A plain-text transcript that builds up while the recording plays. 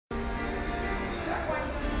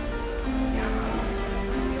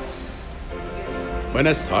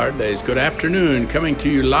Buenas tardes, good afternoon, coming to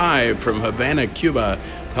you live from Havana, Cuba,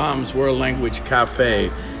 Tom's World Language Cafe.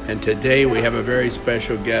 And today we have a very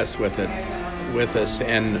special guest with us,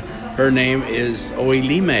 and her name is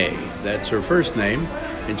Oilime. That's her first name,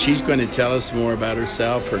 and she's going to tell us more about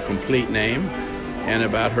herself, her complete name, and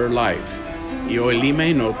about her life. Y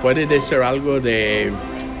Oilime, ¿nos puede decir algo de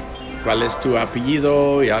cuál es tu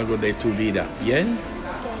apellido y algo de tu vida? ¿Bien?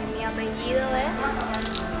 Mi apellido es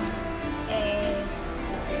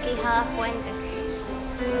Quijada Fuentes.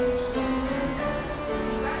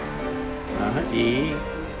 Ajá. ¿Y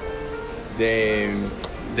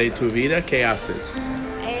de tu vida qué haces?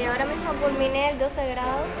 Ahora mismo culminé el 12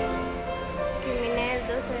 grado.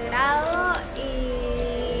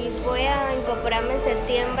 Y voy a incorporarme en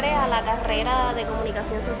septiembre a la carrera de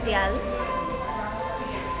comunicación social.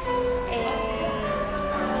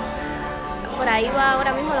 Por ahí va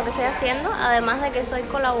ahora mismo lo que estoy haciendo, además de que soy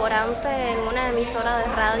colaborante en una emisora de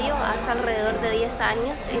radio hace alrededor de 10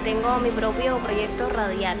 años y tengo mi propio proyecto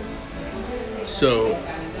radial. So,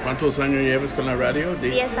 ¿cuántos años llevas con la radio?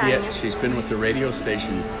 10 años. She's been with the radio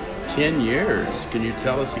station 10 years. Can you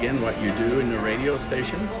tell us again what you do in the radio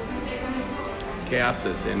station? ¿Qué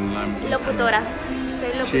haces en la... Locutora. Soy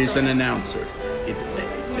locutora. She's an announcer.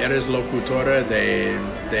 Eres locutora de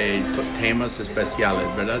temas especiales,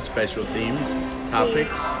 ¿verdad? Special themes,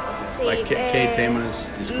 topics. Sí. ¿Qué temas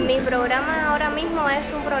discuten? Mi programa ahora mismo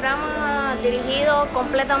es un programa dirigido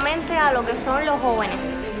completamente a lo que son los jóvenes.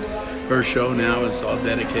 Her show now is all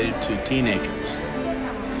dedicated to teenagers.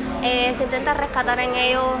 Se intenta rescatar en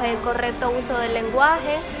ellos el correcto uso del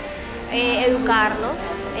lenguaje, educarlos,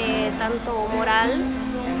 tanto moral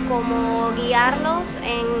como guiarlos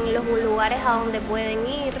en los lugares a donde pueden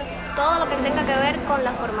ir, todo lo que tenga que ver con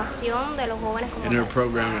la formación de los jóvenes como And her tal.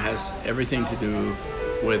 program has everything to do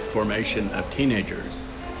with formation of teenagers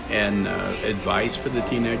and advice for the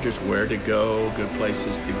teenagers, where to go, good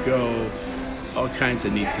places to go, all kinds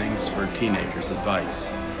of neat things for teenagers,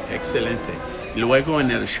 advice. Excelente. Luego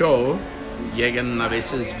en el show llegan a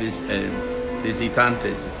veces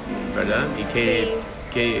visitantes, ¿verdad? ¿Y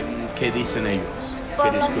qué dicen ellos?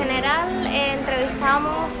 Por lo general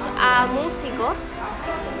entrevistamos a músicos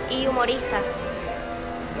y humoristas.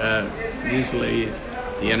 Usually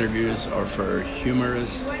the interviews are for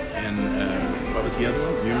humorists and what was the other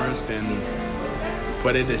one? Humorist and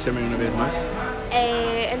 ¿puede decirme una vez más?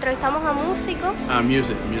 Entrevistamos a músicos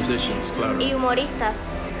Musicians, claro. y humoristas.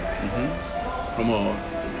 Mm-hmm. Como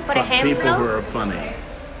por ejemplo, people who are funny,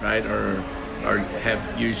 right? Or have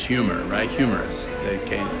used humor, right? Humorists. They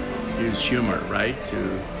can use humor, right? To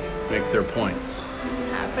make their points.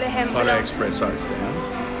 Por ejemplo, para expresarse,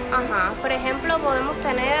 ¿no? Ajá. Por ejemplo, podemos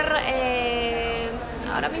tener,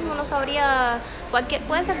 ahora mismo no sabría,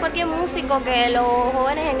 puede ser cualquier músico que los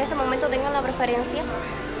jóvenes en ese momento tengan la preferencia.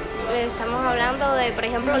 Estamos hablando de, por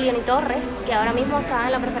ejemplo, Leoni Torres, que ahora mismo está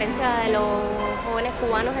en la preferencia de los jóvenes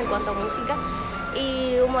cubanos en cuanto a música.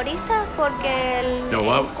 Y humoristas porque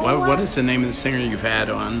what is the name of the singer you've had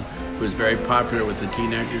on who's very popular with the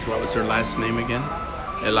teenagers? What was her last name again?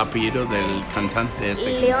 El apellido del cantante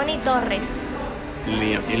ese. Leoni Torres.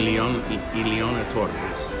 Leona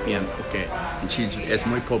Torres. Bien, okay. And es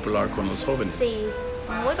muy popular con los jóvenes. Sí,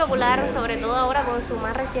 muy popular, sobre todo ahora con su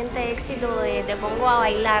más reciente éxito de Te Pongo a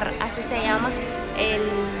Bailar, así se llama, el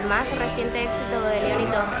más reciente éxito de Leoni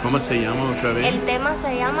Torres. ¿Cómo se llama otra vez? El tema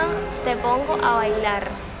se llama Te Pongo a Bailar.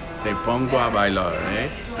 Te pongo a bailar,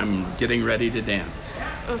 I'm getting ready to dance.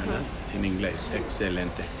 Uh-huh. En inglés,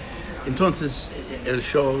 excelente. Entonces, el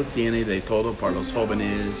show tiene de todo para los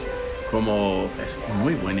jóvenes, como es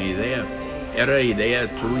muy buena idea. ¿Era idea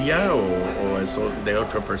tuya o es de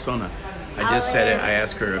otra persona? I just said it, I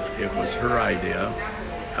asked her if it was her idea,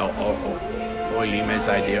 or Lime's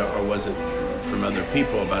idea, or was it from other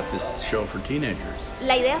people about this show for teenagers?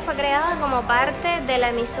 La idea fue creada como parte de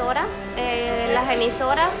la emisora. Las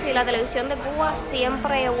emisoras y la televisión de Cuba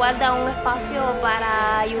siempre guardan un espacio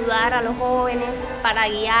para ayudar a los jóvenes, para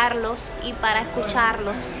guiarlos y para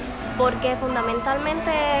escucharlos, porque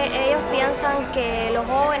fundamentalmente ellos piensan que los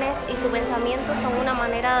jóvenes y su pensamiento son una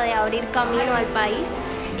manera de abrir camino al país,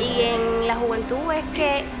 y en la juventud es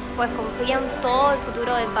que pues confían todo el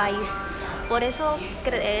futuro del país. Por eso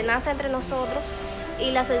nace entre nosotros,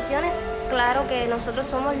 y las sesiones, claro que nosotros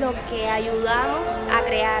somos los que ayudamos a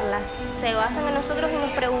crearlas. Se basan en nosotros y nos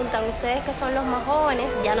preguntan, ustedes que son los más jóvenes,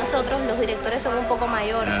 ya nosotros los directores son un poco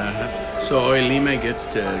mayores. So Oilime gets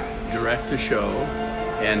to direct the show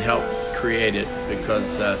and help create it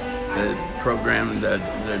because the program, the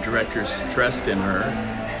directors trust in her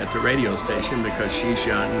at the radio station because she's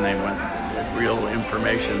young and they want real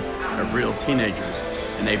information of real teenagers.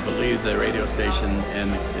 and they believe the radio station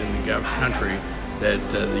and the country that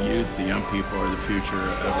the youth, the young people, are the future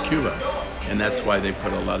of Cuba, and that's why they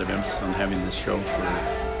put a lot of emphasis on having this show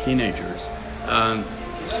for teenagers.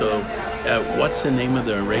 So, what's the name of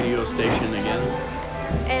the radio station again?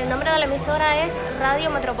 El nombre de la emisora es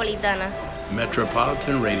Radio Metropolitana.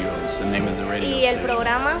 Metropolitan Radio is the name of the radio Y el station.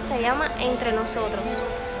 programa se llama Entre Nosotros.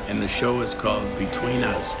 And the show is called Between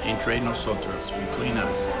Us, Entre Nosotros, Between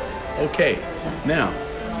Us. Okay, now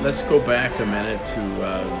let's go back a minute to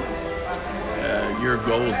your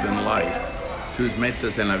goals in life, tus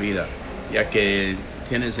metas en la vida, ya que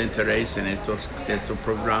tienes interés en estos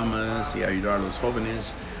programas y ayudar a los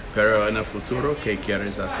jóvenes, pero en el futuro, ¿qué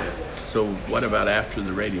quieres hacer? So what about after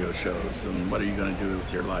the radio shows, and what are you going to do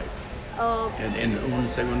with your life? And un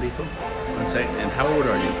segundito, and how old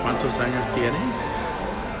are you? ¿Cuántos años tiene?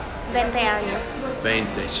 20 años.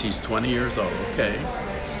 20, she's 20 years old, okay.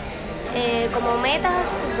 Como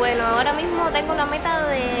metas, bueno, ahora mismo tengo la meta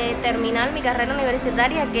de terminar mi carrera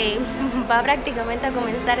universitaria, que va prácticamente a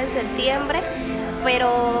comenzar en septiembre,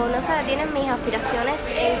 pero no se detienen mis aspiraciones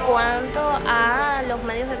en cuanto a los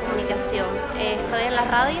medios de comunicación. Estoy en la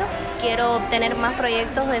radio, quiero obtener más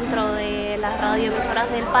proyectos dentro de las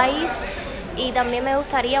radioemisoras del país, y también me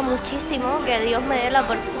gustaría muchísimo que Dios me dé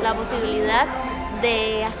la posibilidad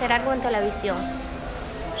de hacer algo en televisión.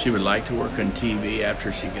 She would like to work on TV after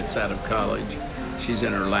she gets out of college. She's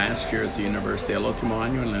in her last year at the university. ¿El último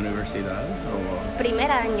año en la universidad? Primer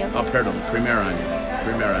año. Oh, perdón, primer año.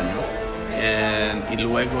 Y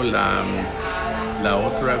luego la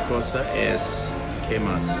otra cosa es, ¿qué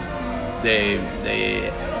más? De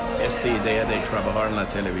esta idea de trabajar en la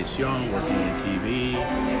televisión, working in TV,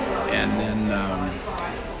 and then,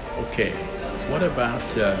 okay, what about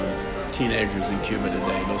teenagers in Cuba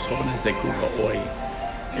today? Los jóvenes de Cuba hoy.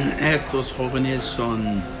 Estos jóvenes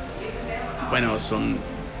son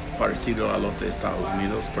parecidos a los de Estados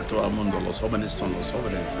Unidos por todo el mundo. Los jóvenes son los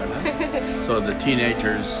jóvenes, ¿verdad? So the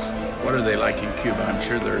teenagers, what are they like in Cuba? I'm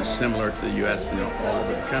sure they're similar to the U.S. and all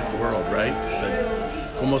over the world, right? But,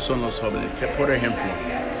 ¿cómo son los jóvenes? Por ejemplo,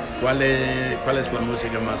 ¿cuál es la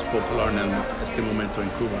música más popular en este momento en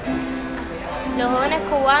Cuba? Los jóvenes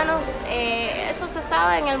cubanos, eso se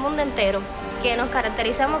sabe en el mundo entero, que nos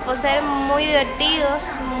caracterizamos por ser muy divertidos,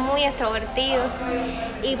 muy extrovertidos,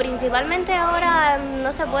 y principalmente ahora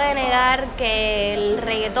no se puede negar que el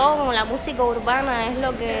reggaetón o la música urbana es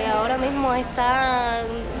lo que ahora mismo está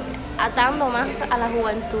atando más a la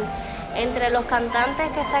juventud. Entre los cantantes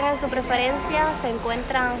que están en su preferencia se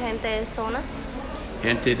encuentran gente de zona.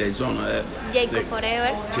 Gente de zona. Jacob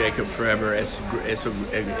Forever. Jacob Forever es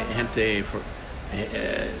gente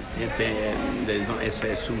de zona,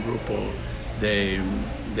 ese es un grupo de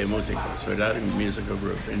músicos, ¿verdad? Musical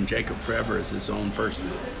group. And Jacob Forever is his own person.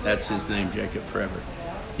 That's his name, Jacob Forever.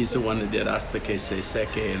 He's the one that did Hasta que se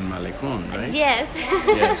seque el malecón, right? Yes.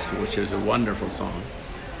 Yes, which is a wonderful song.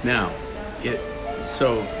 Now,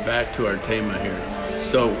 so back to our tema here.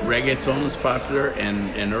 So reggaeton is popular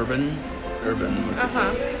and urban music.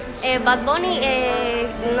 Uh-huh. Bad Bunny,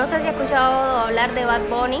 no sé si has escuchado hablar de Bad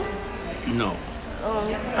Bunny. No.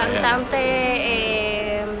 Un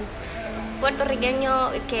cantante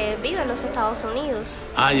puertorriqueño que vive en los Estados Unidos.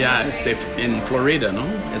 Ya, en Florida, ¿no?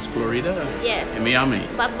 ¿Es Florida? Yes. En Miami.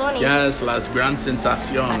 Bad Bunny. Ya es la gran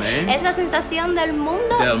sensación, ¿eh? Es la sensación del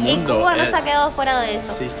mundo. Y Cuba no se ha quedado fuera de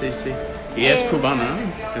eso. Sí. Y es cubana,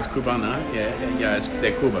 ya es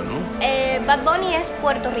de Cuba, ¿no? Bad Bunny es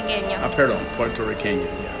puertorriqueño. Perdón, puertorriqueño,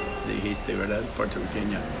 ya. Dijiste, ¿verdad?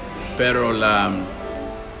 Puertorriqueña. Pero la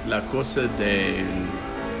cosa de...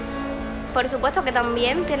 Por supuesto que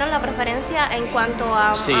también tienen la preferencia en cuanto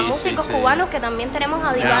a músicos cubanos, que también tenemos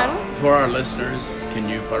a Diván. For our listeners,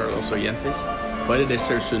 para los oyentes, ¿puede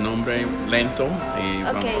decir su nombre lento?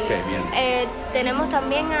 Okay, bien. Tenemos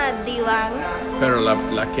también a Diván. Pero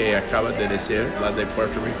la que acaba de decir, la de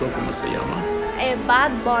Puerto Rico, ¿cómo se llama?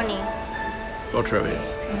 Bad Bunny. Otra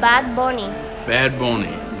vez. Bad Bunny. Bad Bunny.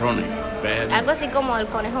 Algo así como el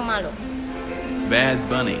conejo malo. Bad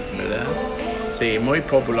Bunny, ¿verdad? Sí, muy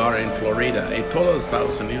popular en Florida, en todos los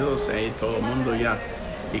Estados Unidos, en todo el mundo ya.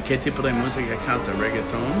 ¿Y qué tipo de música canta?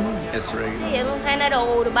 ¿Reggaeton? ¿Es reggaeton? Sí, es un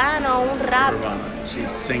género urbano, un rap. Urbano. She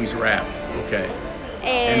sings rap, okay.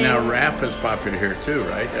 And now rap is popular here too,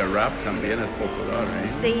 right? El rap también es popular, right?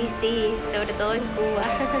 Sí, sobre todo en Cuba.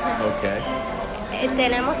 Okay.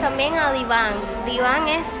 Tenemos también a Diván. Diván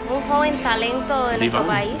es un joven talento de nuestro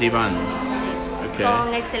país. Diván. Okay.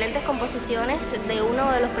 Con excelentes composiciones de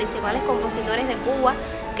uno de los principales compositores de Cuba,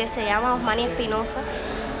 que se llama Osmani Espinosa.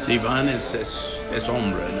 Diván es Es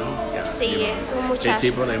hombre, ¿no? Yeah, Sí, Iván. es un ¿Qué muchacho.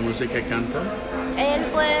 tipo de música canta? Él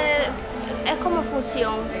puede, es como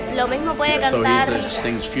fusión. Lo mismo puede So cantar. he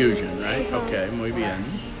sings fusion, right? Ujú. Okay, muy bien.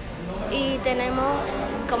 Y tenemos,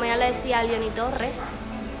 como ya le decía, a Leoni Torres.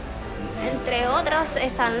 Entre otros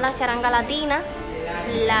están la charanga latina,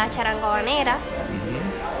 la charanga habanera.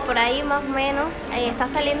 Ujú. Por ahí más o menos está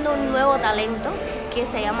saliendo un nuevo talento que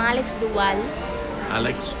se llama Alex Duval,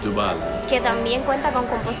 Alex Duval. que también cuenta con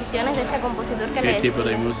composiciones de este compositor que le ¿Qué decía. tipo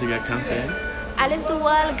de música canta él? Alex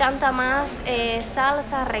Duval canta más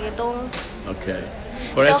salsa, reggaetón. Okay.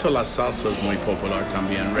 Por eso la salsa es muy popular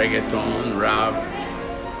también, reggaeton, rap.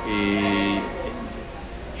 Y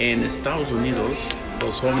en Estados Unidos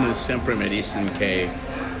los jóvenes siempre me dicen que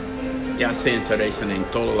ya se interesan en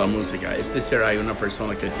toda la música. Es decir, hay una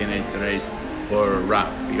persona que tiene interés por rap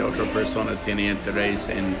y otra persona tiene interés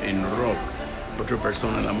en rock, otra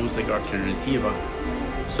persona en la música alternativa.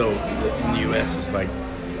 So in the US it's like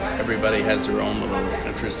everybody has their own little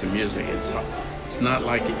interest in music. It's not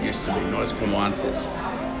like it used to be. No es como antes,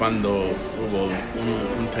 cuando hubo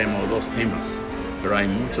un tema o dos temas. Pero hay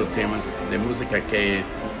muchos temas de música que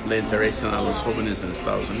le interesan a los jóvenes en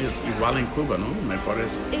Estados Unidos. Igual en Cuba, ¿no? Me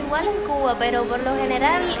parece. Igual en Cuba, pero por lo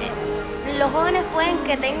general los jóvenes pueden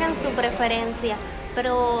que tengan su preferencia,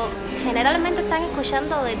 pero generalmente están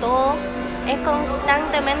escuchando de todo. Es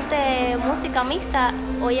constantemente música mixta,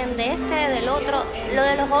 oyen de este, del otro. Lo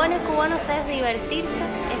de los jóvenes cubanos es divertirse,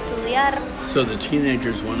 estudiar. So the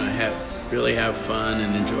teenagers want to really have fun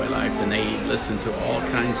and enjoy life, and they listen to all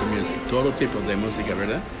kinds of music, todo tipo de música,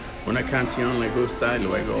 ¿verdad? Una canción le gusta y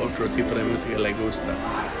luego otro tipo de música le gusta,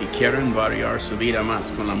 y quieren variar su vida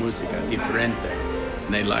más con la música diferente.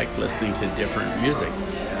 And they like listening to different music.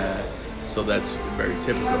 So that's very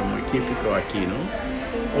typical, muy típico aquí,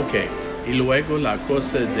 ¿no? Okay. Y luego la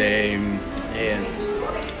cosa de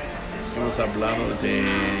hemos hablado de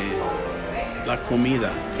la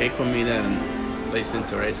comida. ¿Qué comida les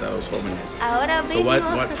interesa a los jóvenes? Ahora mismo, So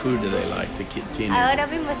what food do they like, the teenagers? ahora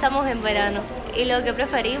mismo estamos en verano y lo que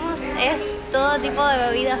preferimos es todo tipo de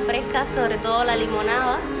bebidas frescas, sobre todo la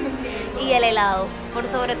limonada y el helado. Por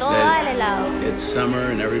sobre todo el helado. It's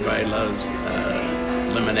summer and everybody loves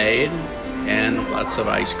lemonade and lots of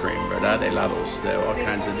ice cream, ¿verdad? Helados, de all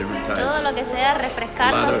kinds of different types. Todo lo que sea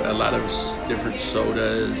refrescarnos. A lot of different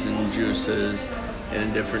sodas and juices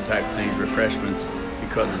and different type of things, refreshments,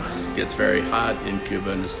 because it gets very hot in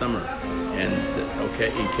Cuba in the summer. And okay,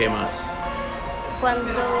 ¿y qué más?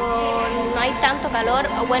 Cuando no hay tanto calor,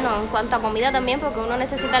 bueno, en cuanto a comida también, porque uno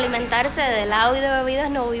necesita alimentarse, de helado y de bebidas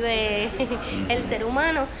no vive el ser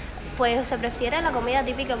humano, pues se prefiere la comida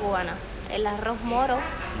típica cubana, el arroz moro,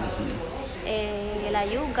 la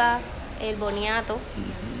yuca, el boniato,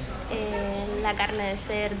 la carne de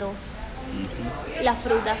cerdo, las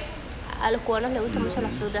frutas. A los cubanos les gustan mucho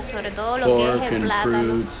las frutas, sobre todo lo que es el plátano.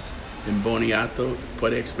 Fruits. En boniato,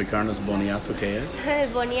 ¿puede explicarnos boniato qué es? El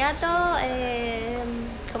boniato,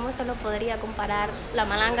 ¿cómo se lo podría comparar? La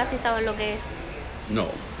malanga, ¿sí saben lo que es? No.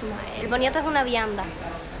 El boniato es una vianda.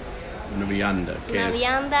 Una vianda, ¿qué Una es?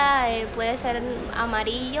 vianda puede ser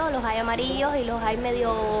amarillo, los hay amarillos y los hay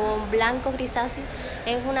medio blancos, grisáceos.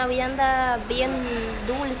 Es una vianda bien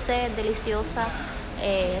dulce, deliciosa.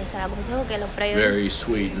 Se la aconsejo que lo prueben. Very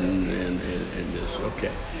sweet and this. Okay.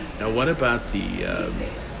 Now, what about the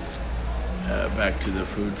back to the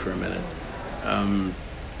food for a minute?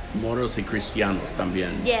 Moros y cristianos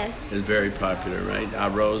también. Yes. Is very popular, right?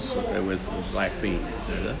 Arroz with black beans,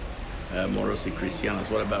 ¿verdad? Moros y cristianos.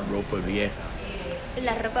 What about ropa vieja?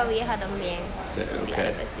 La ropa vieja también. Okay.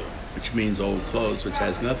 Claro que sí. Which means old clothes, which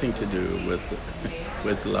has nothing to do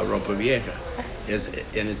with la ropa vieja.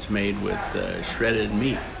 And it's made with shredded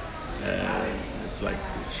meat. It's like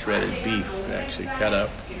shredded beef, actually cut up,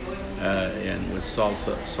 and with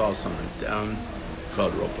salsa on it,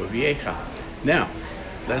 called ropa vieja. Now,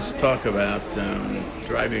 let's talk about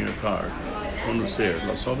driving a car. Conducir.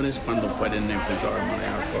 Los jóvenes cuando pueden empezar a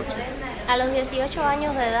manejar coches. A los 18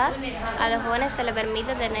 años de edad, a los jóvenes se les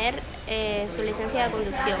permite tener su licencia de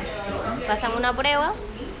conducción. Pasan una prueba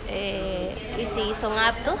y si son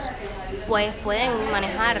aptos, pues pueden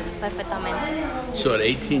manejar perfectamente. So at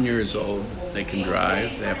 18 years old, they can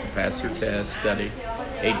drive. They have to pass their test, study.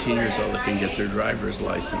 18 years old, they can get their driver's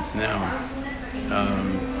license. Now,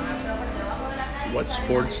 what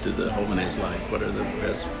sports do the jóvenes like? What are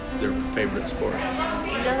their favorite sports?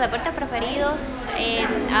 Los deportes preferidos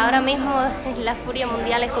ahora mismo la furia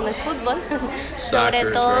mundial es con el fútbol.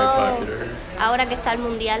 Sobre todo ahora que está el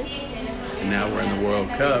mundial. And now we're in the World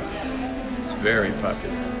Cup. It's very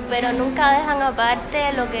popular. Pero nunca dejan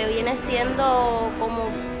aparte lo que viene siendo como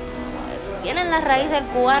tienen la raíz del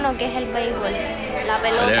cubano, que es el béisbol, la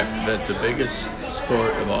pelota. But the biggest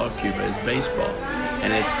sport of all Cuba is baseball,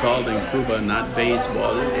 and it's called in Cuba not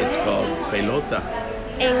baseball, it's called pelota.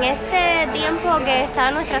 En este tiempo que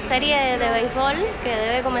está nuestra serie de béisbol, que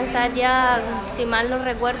debe comenzar ya, si mal no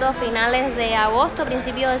recuerdo, a finales de agosto,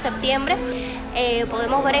 principios de septiembre,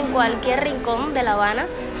 podemos ver en cualquier rincón de La Habana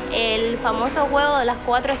el famoso juego de las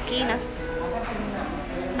 4 esquinas.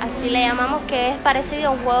 Así le llamamos, que es parecido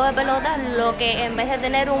a un juego de pelota, lo que en vez de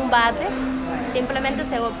tener un bate, simplemente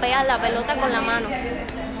se golpea la pelota con la mano.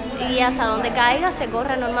 Y hasta donde caiga se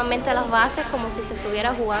corre normalmente a las bases como si se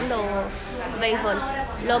estuviera jugando béisbol,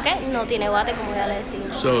 lo que no tiene bate, como ya le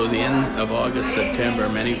decía. So the end of August, September,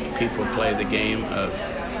 many people play the game of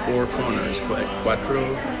 4 corners,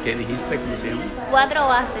 ¿qué dijiste? ¿Cómo se llama? 4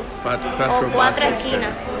 bases. Cuatro o 4 bases,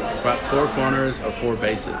 esquinas. 4 corners or 4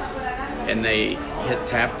 bases, and they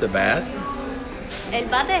tap the bat. El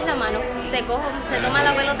bate es la mano, se toma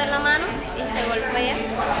la pelota en la mano y se golpea.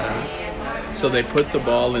 So they put the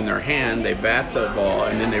ball in their hand, they bat the ball,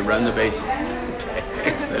 and then they run the bases.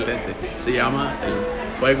 Okay, excelente. Se llama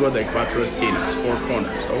el juego de 4 esquinas, 4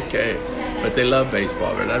 corners. Okay, but they love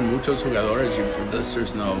baseball, ¿verdad? Muchos jugadores, your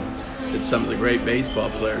listeners know that some of the great baseball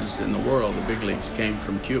players in the world, the big leagues, came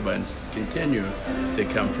from Cuba and continue to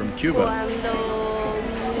come from Cuba. Cuando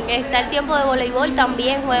está el tiempo de voleibol,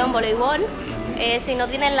 también juegan voleibol. Si no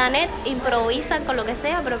tienen la net, improvisan con lo que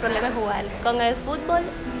sea, pero el problema es jugar. Con el fútbol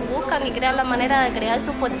buscan y crean la manera de crear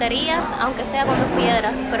sus porterías, aunque sea con 2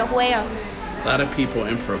 piedras, pero juegan. A lot of people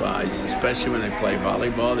improvise, especially when they play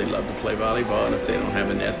volleyball. They love to play volleyball, and if they don't have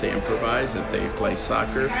a net, they improvise. If they play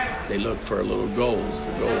soccer, they look for little goals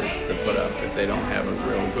to put up if they don't have a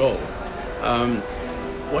real goal.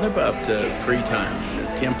 What about free time,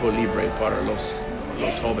 tiempo libre para los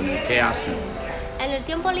jóvenes? ¿Qué hacen? En el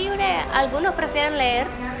tiempo libre, algunos prefieren leer.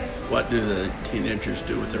 What do the teenagers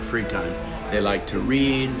do with their free time? They like to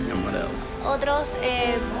read, and what else? Otros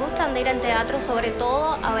gustan de ir al teatro, sobre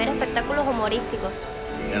todo a ver espectáculos humorísticos.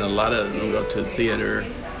 And a lot of them go to the theater,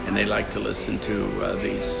 and they like to listen to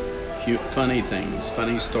these funny things,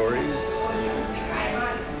 funny stories.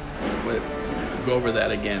 Go over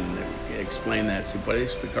that again. Explain that. Si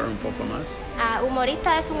puedes explicar un poco más.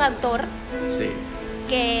 Humorista es un actor. Sí.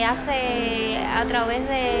 Que hace, a través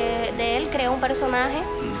de él, crea un personaje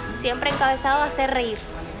siempre encabezado a hacer reír.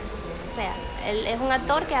 O sea, él es un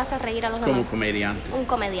actor que hace reír a los demás. Como comediante. Un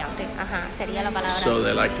comediante, sería la palabra. So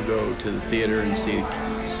they like to go to the theater and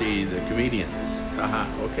see the comedians.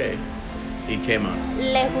 Okay. ¿Y qué más?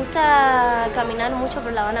 Les gusta caminar mucho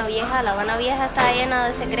por La Habana Vieja. La Habana Vieja está llena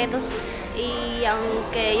de secretos. Y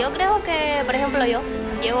aunque yo creo que, por ejemplo, yo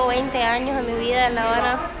llevo 20 años de mi vida en La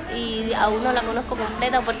Habana y aún no la conozco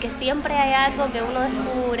completa, porque siempre hay algo que uno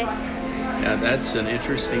descubre. Yeah, that's an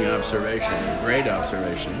interesting observation, a great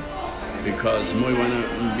observation, because muy buena,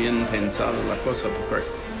 bien pensada la cosa, porque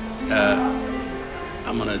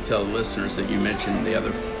I'm going to tell the listeners that you mentioned the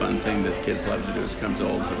other fun thing that kids love to do is come to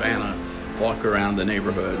Old Havana, walk around the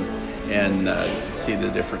neighborhood, and see the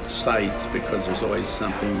different sites, because there's always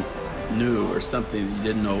something new or something you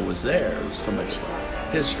didn't know was there. There's so much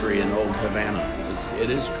history in Old Havana. It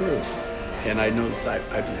is true. And I notice I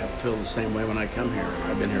feel the same way when I come here.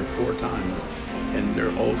 I've been here 4 times, and their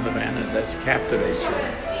Old Havana, that's captivates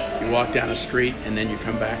you. You walk down a street, and then you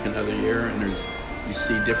come back another year, and you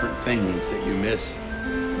see different things that you miss.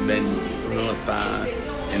 Then uno está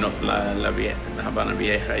en la Habana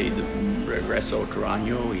Vieja y regresa otro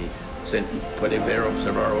año y se puede ver,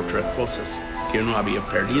 observar otras cosas que uno había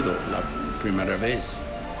perdido la primera vez,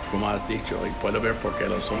 como has dicho, y puedo ver porque a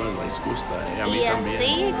los hombres les gusta, y a mí también.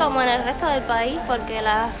 Así como en el resto del país, porque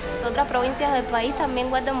las otras provincias del país también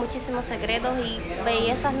guardan muchísimos secretos y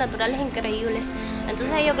bellezas naturales increíbles.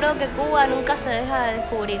 Entonces yo creo que Cuba nunca se deja de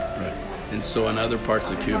descubrir. Right. And so in other parts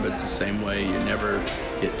of Cuba it's the same way. You never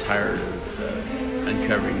get tired of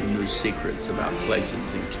uncovering new secrets about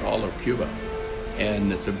places in all of Cuba.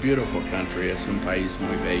 And it's a beautiful country. Es un país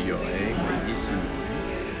muy bello, bellísimo.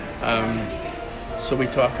 So we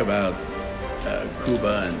talk about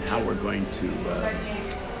Cuba and how we're going to,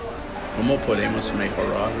 cómo podemos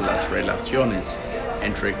mejorar las relaciones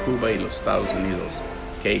entre Cuba y los Estados Unidos,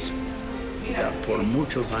 que es ya por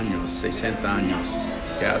muchos años, 60 años,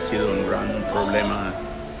 que ha sido un gran problema,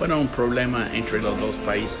 un problema entre los dos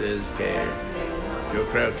países, que yo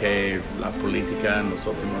creo que la política en los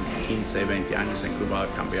últimos 15, 20 años en Cuba ha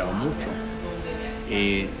cambiado mucho.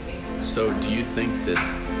 Y so do you think that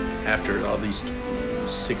after all these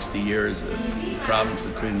 60 years of problems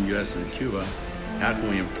between the U.S. and Cuba, how can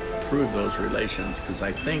we improve those relations? Because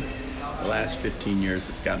I think the last 15 years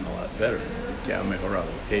it's gotten a lot better. Que ha mejorado.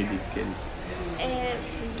 ¿Qué dices?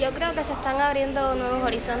 Yo creo que se están abriendo nuevos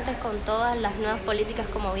horizontes con todas las nuevas políticas,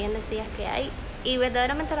 como bien decías, que hay. Y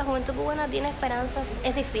verdaderamente la juventud cubana tiene esperanzas.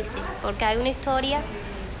 Es difícil, porque hay una historia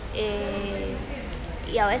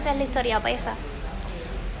y a veces la historia pesa.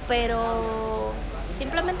 Pero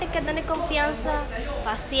simplemente hay que tener confianza,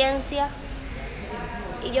 paciencia.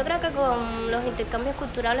 Y yo creo que con los intercambios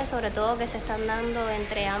culturales, sobre todo que se están dando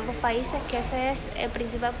entre ambos países, que ese es el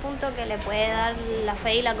principal punto que le puede dar la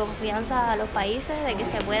fe y la confianza a los países de que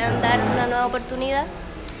se puedan dar una nueva oportunidad.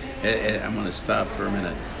 I'm going to stop for a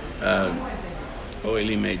minute.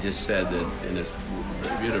 Oilime just said that, and it's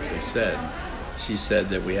beautifully said, she said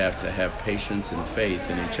that we have to have patience and faith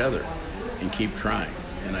in each other and keep trying.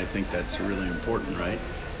 And I think that's really important, right?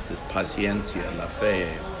 This paciencia, la fe,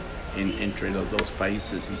 entre los dos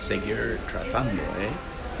países y seguir tratando,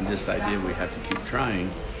 And this idea we have to keep trying,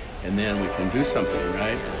 and then we can do something,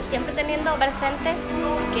 right? Siempre teniendo presente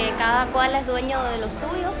que cada cual es dueño de lo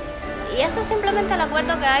suyo, y eso es simplemente el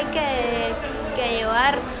acuerdo que hay que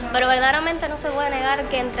llevar, pero verdaderamente no se puede negar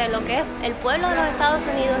que entre lo que es el pueblo de los Estados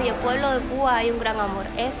Unidos y el pueblo de Cuba hay un gran amor,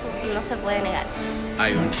 eso no se puede negar.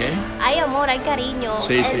 ¿Hay un qué? Hay amor, hay cariño,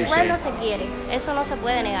 sí, el pueblo sí. se quiere, eso no se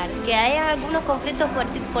puede negar. Que haya algunos conflictos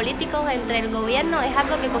políticos entre el gobierno es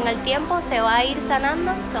algo que con el tiempo se va a ir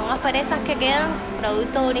sanando, son asperezas que quedan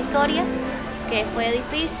producto de una historia que fue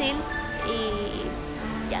difícil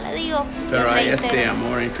y ya le digo. Pero hay este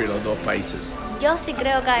amor entre los dos países. Yo sí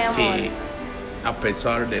creo que hay amor. Sí, a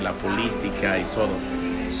pesar de la política y todo.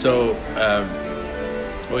 So,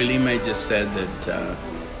 Oilime just said that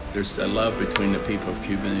there's a love between the people of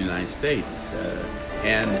Cuba and the United States,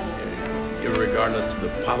 and regardless of the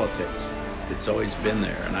politics, it's always been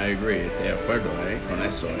there, and I agree, de acuerdo, con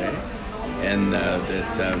eso, and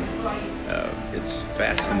that it's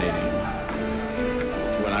fascinating.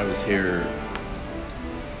 When I was here,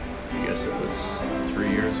 I guess it was 3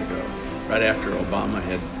 years ago, right after Obama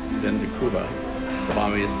had been to Cuba,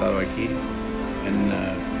 Obama había estado aquí, and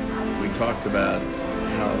we talked about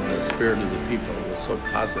how the spirit of the people was so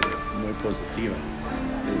positive, muy positiva.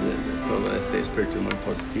 Todo ese espíritu muy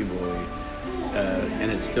positivo,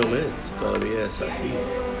 and it still is, todavía es así.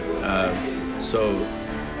 So,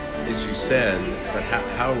 as you said, but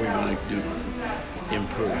how are we going to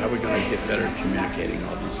improve? How are we going to get better at communicating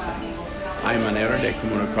all these things? Hay manera de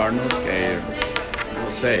comunicarnos que, no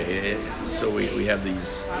sé, so we have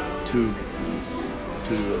these two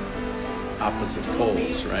opposite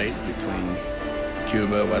poles, right, between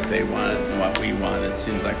Cuba, what they want and what we want. It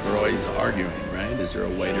seems like we're always arguing, right? Is there a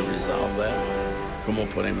way to resolve that? ¿Cómo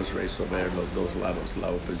podemos resolver los dos lados, la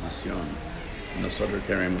oposición? Nosotros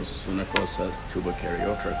queremos una cosa, Cuba quiere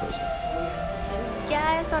otra cosa.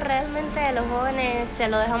 Ya eso realmente los jóvenes se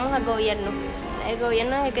lo dejamos al gobierno. El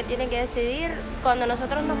gobierno es el que tiene que decidir. Cuando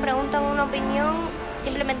nosotros nos preguntan una opinión,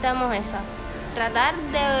 simplemente damos esa. Tratar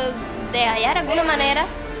de hallar alguna manera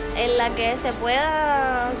en la que se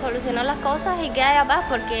pueda solucionar las cosas y que haya paz,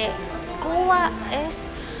 porque Cuba es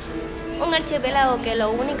un archipiélago que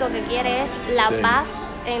lo único que quiere es la paz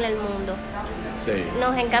en el mundo. Sí.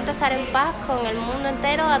 Nos encanta estar en paz con el mundo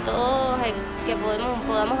entero, a todos que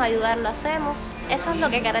podamos ayudar lo hacemos. Eso es lo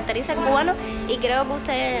que caracteriza al cubano, y creo que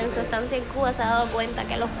usted en su estancia en Cuba se ha dado cuenta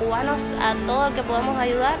que los cubanos, a todo el que podamos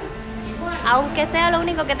ayudar, aunque sea lo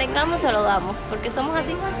único que tengamos, se lo damos, porque somos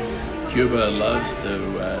así. Cuba loves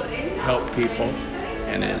to help people,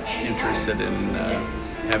 and it's interested in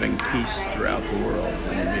having peace throughout the world,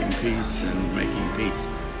 and being peace and making peace.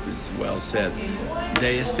 It's well said.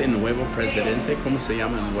 De este nuevo presidente, ¿cómo se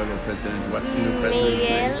llama el nuevo presidente? What's the new president's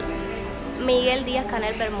name? Miguel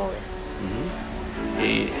Díaz-Canel Bermúdez. Mm-hmm.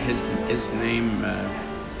 His name,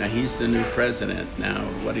 now he's the new president. Now,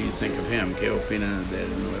 what do you think of him? ¿Qué opina del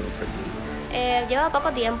nuevo presidente? Lleva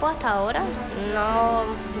poco tiempo hasta ahora, no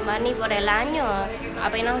va ni por el año,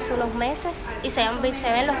 apenas unos meses, y se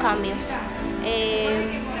ven los cambios.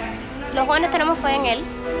 Los jóvenes tenemos fe en él,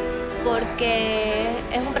 porque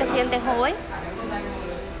es un presidente joven,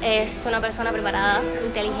 es una persona preparada,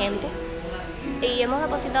 inteligente, y hemos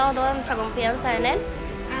depositado toda nuestra confianza en él,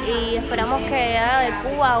 y esperamos que haga de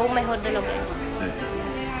Cuba aún mejor de lo que es.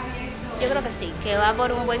 Sí. Yo creo que sí, que va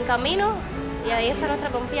por un buen camino, y ahí está nuestra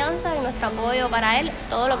confianza y nuestro apoyo para él.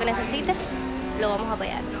 Todo lo que necesite, lo vamos a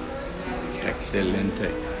apoyar.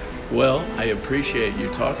 Excelente. Well, I appreciate you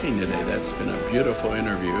talking today. That's been a beautiful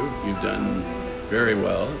interview. You've done very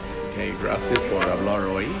well. Okay, gracias por hablar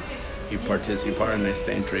hoy y participar en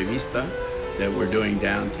esta entrevista that we're doing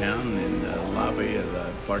downtown in the lobby of the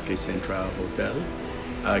Parque Central Hotel.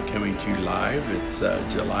 Coming to you live. It's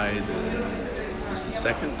July the is the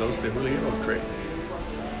second 2 de julio or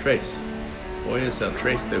tres? Hoy es el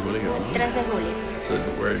 3 de julio, El no? 3 de julio. So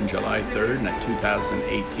we're in July 3rd,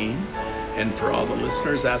 2018. And for all the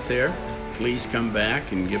listeners out there, please come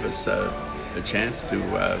back and give us a chance to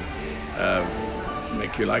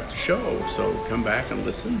make you like the show. So come back and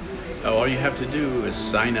listen. All you have to do is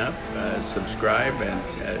sign up, subscribe, and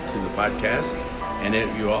to the podcast, and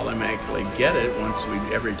you automatically get it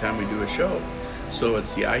every time we do a show. So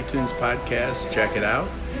it's the iTunes podcast. Check it out,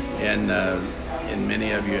 and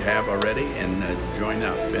many of you have already, and join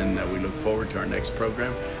up. And we look forward to our next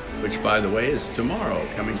program, which, by the way, is tomorrow,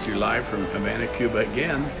 coming to you live from Havana, Cuba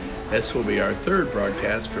again. This will be our third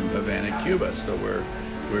broadcast from Havana, Cuba. So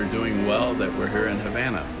we're doing well that we're here in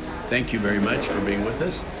Havana. Thank you very much for being with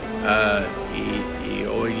us. Y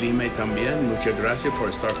hoy Lime también, muchas gracias por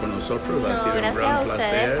estar con nosotros. Ha sido un gran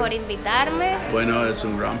placer por invitarme. Bueno, es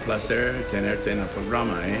un gran placer tenerte en el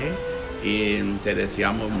programa, y te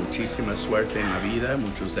deseamos muchísima suerte en la vida,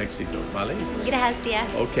 muchos éxitos, ¿vale? Gracias.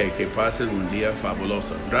 Ok, que pases un día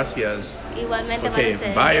fabuloso. Gracias. Igualmente para Okay,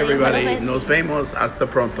 ustedes. bye everybody. Nos vemos. Hasta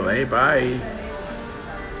pronto, Bye.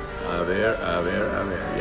 A ver.